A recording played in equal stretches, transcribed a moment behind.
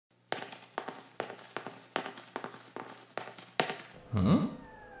Huh?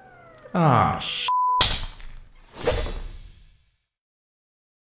 Ah, sh**.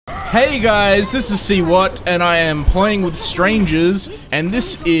 Hey guys, this is See What, and I am playing with strangers, and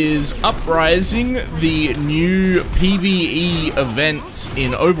this is Uprising, the new PvE event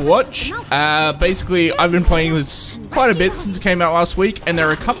in Overwatch. Basically, I've been playing this quite a bit since it came out last week, and there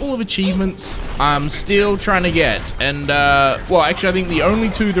are a couple of achievements I'm still trying to get, and, well, actually, I think the only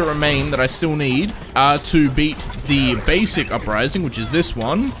two that remain that I still need are to beat the basic Uprising, which is this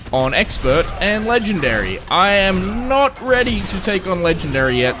one, on Expert and Legendary. I am not ready to take on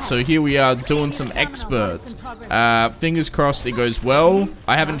Legendary yet, so here we are doing some Expert. Fingers crossed it goes well.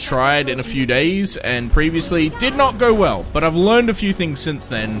 I haven't tried in a few days, and previously did not go well, but I've learned a few things since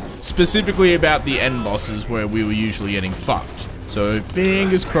then, specifically about the end bosses where we were usually getting fucked. So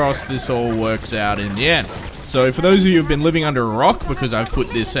fingers crossed this all works out in the end. So for those of you who've been living under a rock, because I've put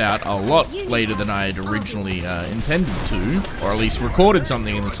this out a lot later than I had originally intended to, or at least recorded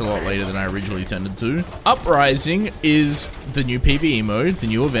something in this a lot later than I originally intended to, Uprising is the new PvE mode, the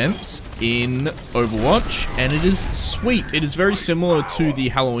new event in Overwatch, and it is sweet. It is very similar to the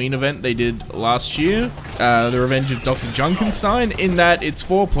Halloween event they did last year, the Revenge of Dr. Junkenstein, in that it's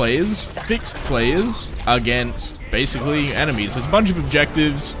 4 players, fixed players, against basically enemies. There's a bunch of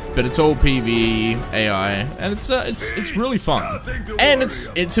objectives, but it's all PvE, AI, and it's really fun. And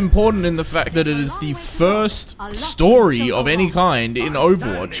it's important in the fact that it is the first story of any kind in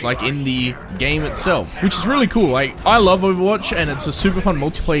Overwatch, like in the game itself, which is really cool. Like, I love Overwatch, and it's a super fun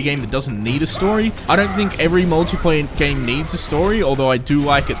multiplayer game that doesn't need a story. I don't think every multiplayer game needs a story, although I do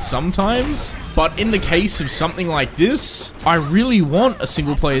like it sometimes. But in the case of something like this, I really want a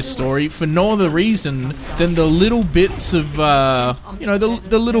single-player story for no other reason than the little bits of, you know,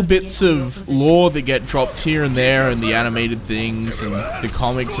 the little bits of lore that get dropped here and there, and the animated things, and the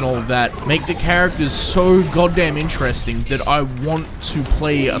comics and all of that, make the characters so goddamn interesting that I want to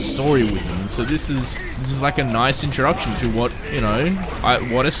play a story with them. So this is like a nice introduction to what, you know,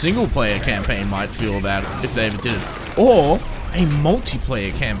 what a single-player campaign might feel about if they ever did it. Or a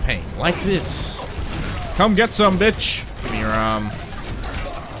multiplayer campaign like this. Come get some, bitch. Give me your arm.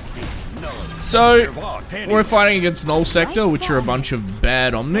 So, we're fighting against Null Sector, which are a bunch of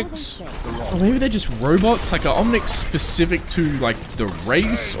bad Omnics. Or maybe they're just robots? Like, are Omnics specific to, like, the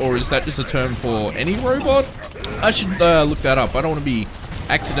race? Or is that just a term for any robot? I should look that up. I don't want to be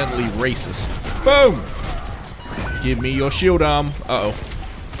accidentally racist. Boom! Give me your shield arm. Uh-oh.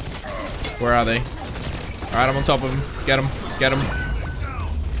 Where are they? Alright, I'm on top of him. Get him. Get him.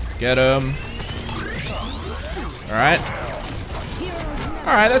 Get him. Alright.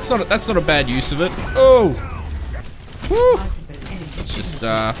 Alright, that's not a bad use of it. Oh! Woo! Let's just,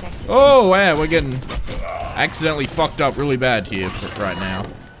 oh, wow, we're getting accidentally fucked up really bad here right now.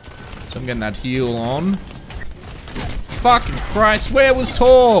 So I'm getting that heal on. Fucking Christ, where was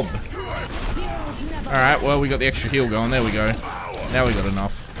Torb? Alright, well, we got the extra heal going. There we go. Now we got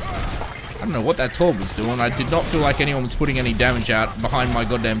enough. I don't know what that Torb was doing. I did not feel like anyone was putting any damage out behind my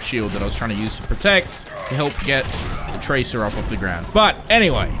goddamn shield that I was trying to use to protect, to help get the Tracer up off the ground. But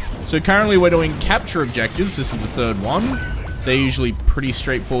anyway, so currently we're doing capture objectives. This is the third one. They're usually pretty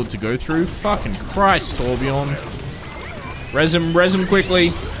straightforward to go through. Fucking Christ, Torbjorn. Res him quickly.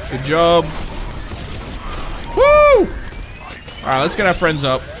 Good job. Woo! Alright, let's get our friends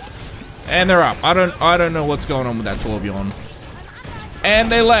up. And they're up. I don't know what's going on with that Torbjorn.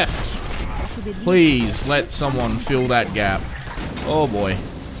 And they left. Please let someone fill that gap. Oh boy.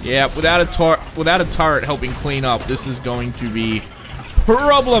 Yeah, without a turret helping clean up, this is going to be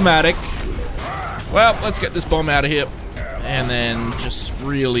problematic. Well, let's get this bomb out of here. And then just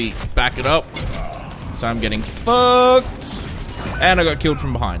really back it up. So I'm getting fucked. And I got killed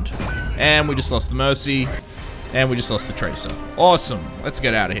from behind. And we just lost the Mercy. And we just lost the Tracer. Awesome. Let's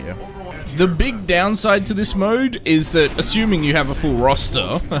get out of here. The big downside to this mode is that, assuming you have a full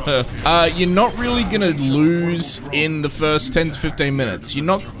roster, you're not really gonna lose in the first 10 to 15 minutes.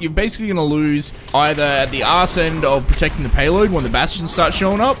 You're basically gonna lose either at the arse end of protecting the payload when the bastions start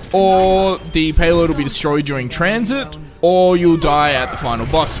showing up, or the payload will be destroyed during transit, or you'll die at the final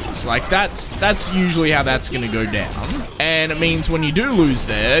bosses. Like, that's usually how that's gonna go down. And it means when you do lose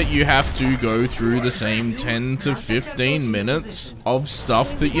there, you have to go through the same 10 to 15 minutes of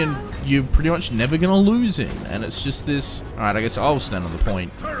stuff that you're pretty much never gonna lose in. And it's just this. Alright, I guess I'll stand on the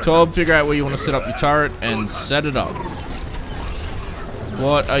point. Tob, figure out where you want to set up your turret and set it up.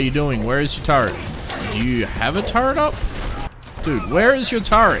 What are you doing? Where is your turret? Do you have a turret up? Dude, where is your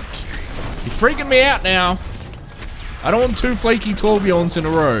turret? You're freaking me out now. I don't want 2 flaky Torbjorns in a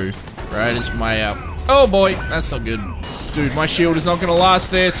row. Right, it's my, oh boy, that's not good. Dude, my shield is not gonna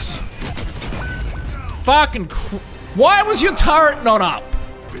last this. Fucking Why was your turret not up?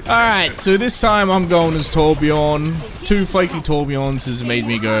 Alright, so this time I'm going as Torbjorn. 2 flaky Torbjorns has made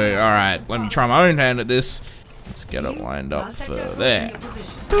me go, alright, let me try my own hand at this. Let's get it lined up for there.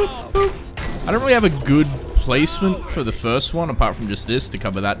 Boop, boop. I don't really have a good placement for the first one, apart from just this, to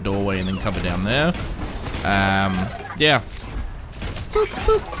cover that doorway and then cover down there. Yeah. Boop,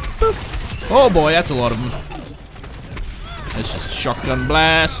 boop, boop. Oh boy, that's a lot of them. Let's just shotgun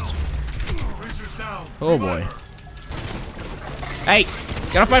blast. Oh boy. Hey,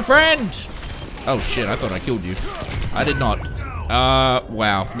 get off my friend! Oh shit, I thought I killed you. I did not.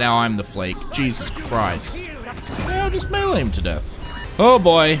 Wow, now I'm the flake. Jesus Christ. Yeah, I'll just melee him to death. Oh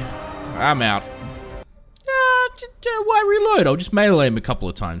boy, I'm out. Why reload? I'll just melee him a couple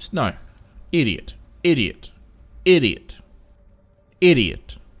of times. No. Idiot. Idiot. Idiot.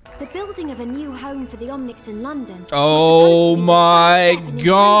 Idiot. The building of a new home for the Omnics in London. Oh my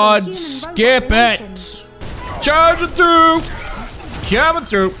god, skip it! Charge it through! Coming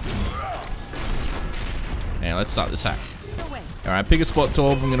through! Yeah, let's start this hack. Alright, pick a spot,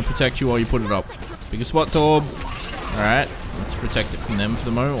 Torb. I'm gonna protect you while you put it up. Pick a spot, Torb. Alright, let's protect it from them for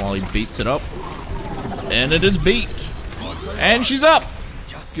the moment while he beats it up. And it is beat. And she's up!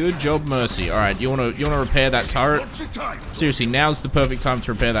 Good job, Mercy. Alright, you wanna repair that turret? Seriously, now's the perfect time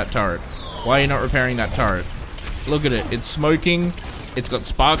to repair that turret. Why are you not repairing that turret? Look at it. It's smoking. It's got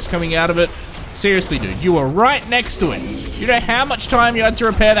sparks coming out of it. Seriously, dude, you were right next to it. You know how much time you had to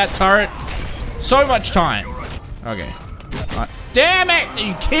repair that turret? So much time. Okay. Damn it! Are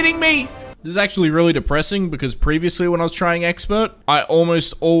you kidding me? This is actually really depressing because previously when I was trying Expert, I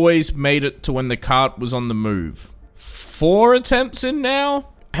almost always made it to when the cart was on the move. 4 attempts in now?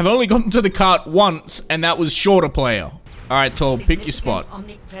 I've only gotten to the cart once, and that was shorter player. Alright, Torb, pick your spot.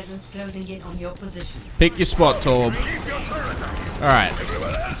 Pick your spot, Torb. Alright,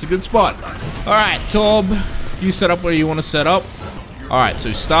 it's a good spot. Alright, Torb, you set up where you want to set up. Alright,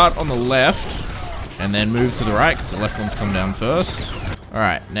 so start on the left, and then move to the right, because the left one's come down first.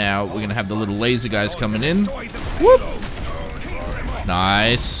 Alright, now we're going to have the little laser guys coming in. Whoop!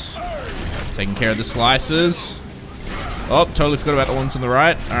 Nice. Taking care of the slicers. Oh, totally forgot about the ones on the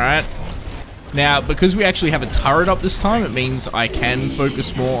right. Alright. Now, because we actually have a turret up this time, it means I can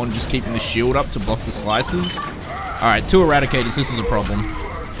focus more on just keeping the shield up to block the slices. Alright, 2 Eradicators, this is a problem.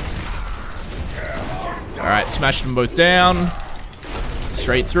 Alright, smashed them both down.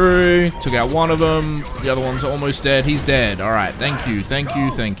 Straight through. Took out one of them. The other one's almost dead. He's dead. Alright, thank you, thank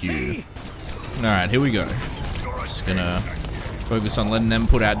you, thank you. Alright, here we go. Just gonna focus on letting them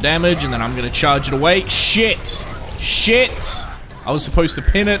put out damage, and then I'm gonna charge it away. Shit! Shit! I was supposed to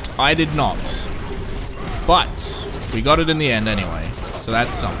pin it. I did not. But we got it in the end anyway. So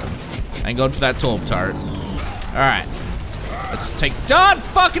that's something. Thank God for that Torb turret. Alright. Let's take... God,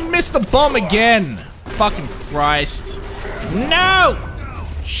 fucking missed the bomb again! Fucking Christ. No!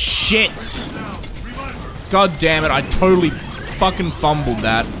 Shit! God damn it, I totally fucking fumbled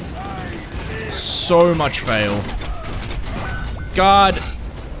that. So much fail. God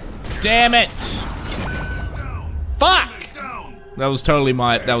damn it! Fuck! That was totally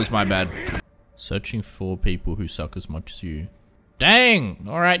my bad. Searching for people who suck as much as you. Dang!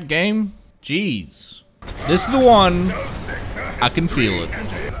 Alright, game. Jeez. This is the one. I can feel it.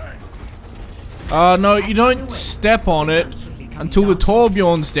 No, you don't step on it until the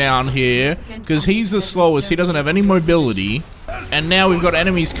Torbjorn's down here, because he's the slowest, he doesn't have any mobility, and now we've got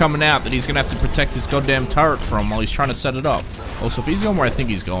enemies coming out that he's gonna have to protect his goddamn turret from while he's trying to set it up. Also, if he's going where I think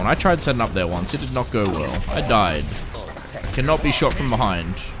he's going, I tried setting up there once, it did not go well. I died. Cannot be shot from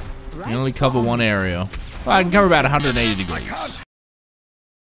behind. You can only cover one area. Well, I can cover about 180 degrees.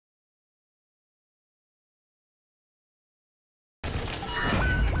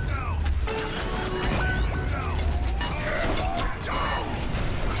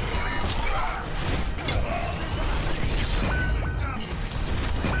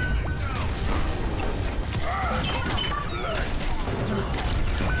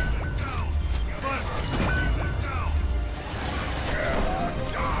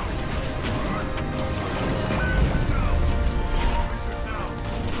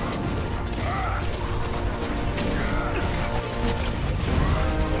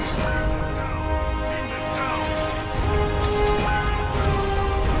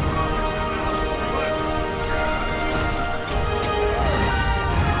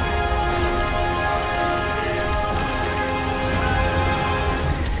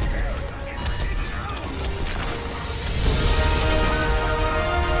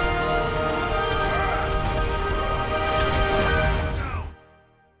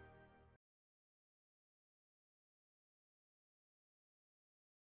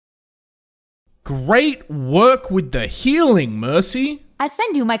 Great work with the healing, Mercy. I'll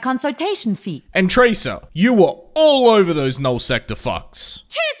send you my consultation fee. And Tracer, you were all over those null sector fucks.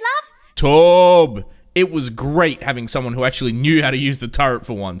 Cheers, love! Tob, it was great having someone who actually knew how to use the turret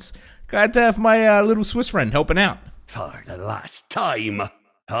for once. Glad to have my little Swiss friend helping out. For the last time,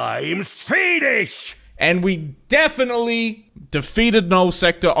 I'm Swedish! And we definitely defeated null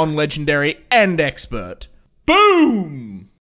sector on Legendary and Expert. Boom!